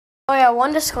Oh yeah,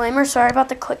 one disclaimer. Sorry about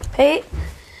the clickbait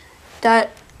that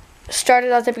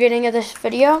started at the beginning of this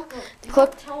video. Yeah,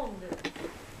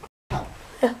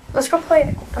 let's go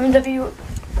play MWR.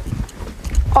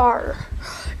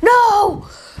 No!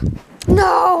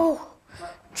 No!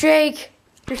 Jake,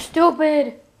 you're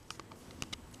stupid.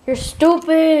 You're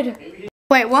stupid.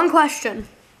 Wait, one question.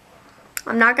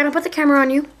 I'm not gonna put the camera on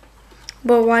you,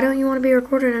 but why don't you want to be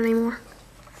recorded anymore?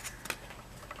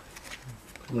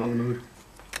 I'm not in the mood.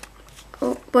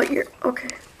 Oh, but you're okay.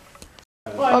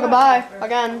 Oh, goodbye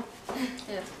again.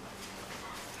 Yeah.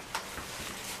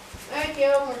 Thank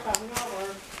you. We're coming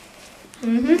over.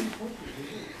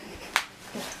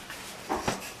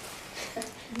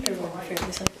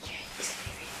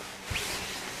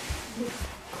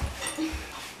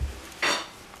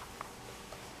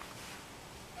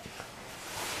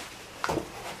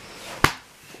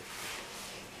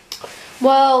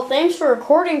 Well, thanks for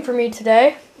recording for me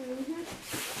today.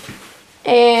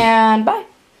 And bye.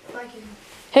 Thank you.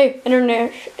 Hey,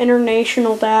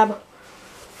 international dab.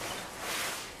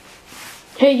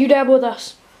 Hey, you dab with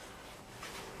us.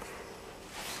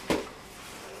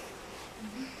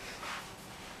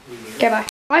 Okay, bye.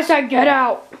 I said get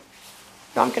out.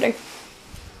 No, I'm kidding.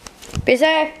 Be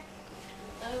safe.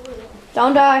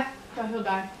 Don't die. Oh, he'll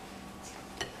die.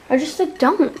 I just said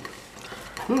don't.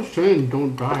 I'm not saying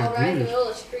don't die. All right in the Jesus. middle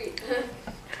of the street.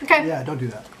 Okay. Yeah, don't do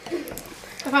that.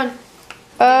 Have fun.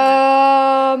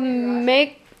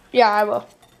 Yeah, I will.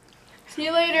 See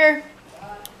you later.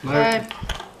 Bye.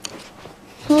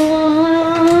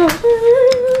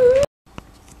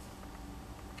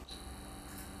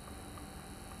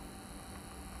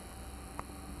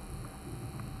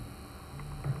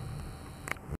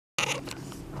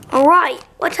 Alright,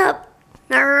 what's up,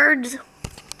 nerds?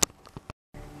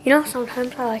 You know,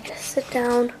 sometimes I like to sit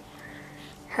down,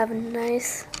 have a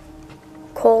nice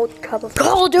cold cup of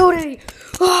Call of Duty.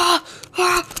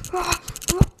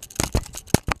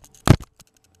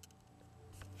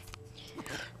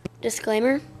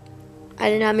 Disclaimer,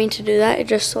 I did not mean to do that. It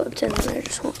just slipped in and I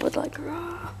just went with like, is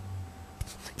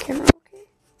the camera okay?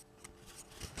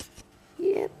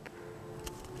 Yep.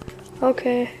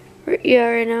 Okay. Yeah,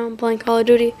 right now I'm playing Call of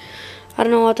Duty. I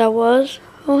don't know what that was.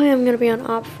 Oh, hey, I'm gonna be on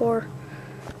Op 4.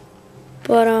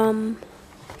 But,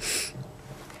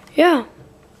 yeah.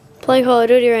 Playing Call of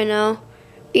Duty right now.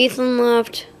 Ethan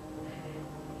left.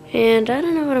 And I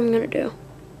don't know what I'm gonna do.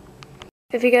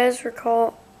 If you guys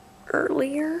recall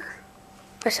earlier,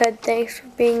 I said thanks for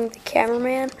being the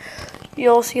cameraman.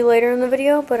 You'll see later in the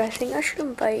video, but I think I should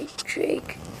invite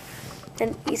Jake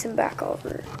and Ethan back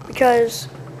over. Because,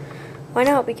 why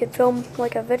not? We could film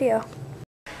like a video.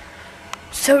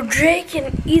 So Jake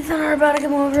and Ethan are about to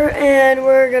come over and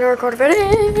we're gonna record a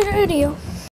video.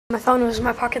 My phone was in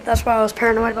my pocket, that's why I was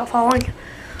paranoid about falling.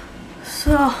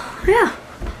 So, yeah.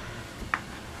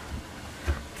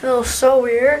 Feels so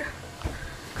weird.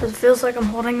 Because it feels like I'm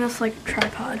holding this like a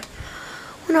tripod.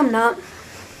 When I'm not.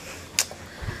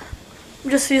 I'm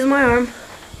just using my arm.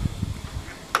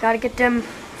 Gotta get them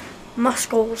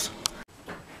muscles.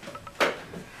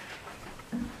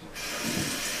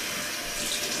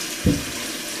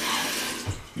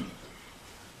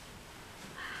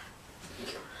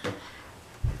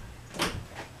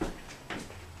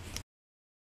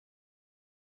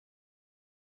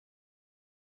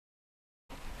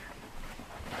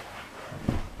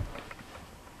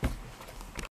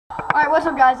 Alright, what's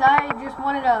up guys? I just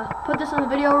wanted to put this in the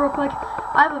video real quick.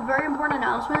 I have a very important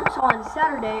announcement. So on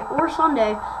Saturday or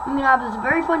Sunday, I'm going to have this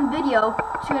very fun video.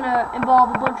 It's going to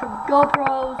involve a bunch of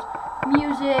GoPros,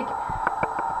 music,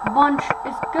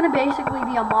 it's going to basically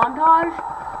be a montage,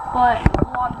 but a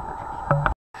vlog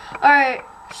version. Alright,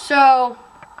 so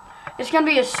it's going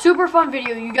to be a super fun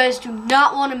video. You guys do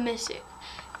not want to miss it.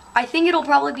 I think it'll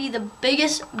probably be the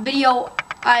biggest video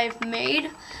I've made,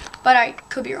 but I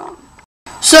could be wrong.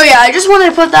 So yeah, I just wanted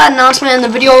to put that announcement in the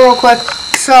video real quick.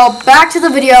 So back to the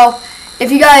video.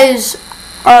 If you guys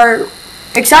are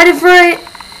excited for it,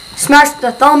 smash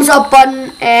the thumbs up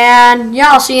button, and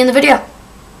yeah, I'll see you in the video.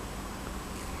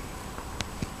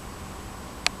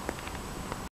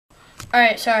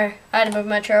 Alright, sorry. I had to move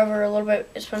my chair over a little bit.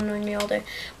 It's been annoying me all day.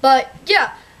 But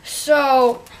yeah,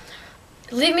 so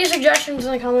leave me suggestions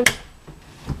in the comments.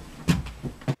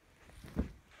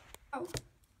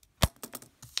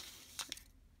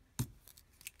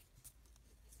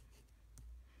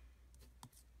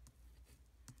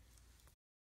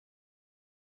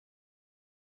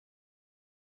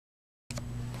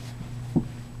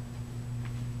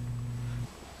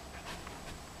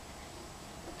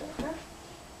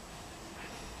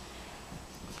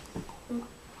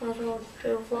 I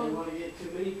didn't want to get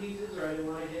too many pizzas, or I didn't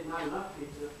want to get not enough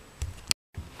pizza.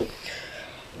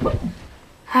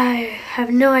 I have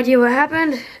no idea what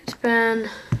happened. It's been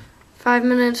 5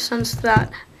 minutes since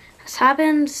that has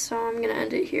happened, so I'm gonna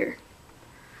end it here.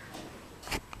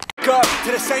 Up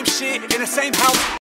to the same shit in the same house.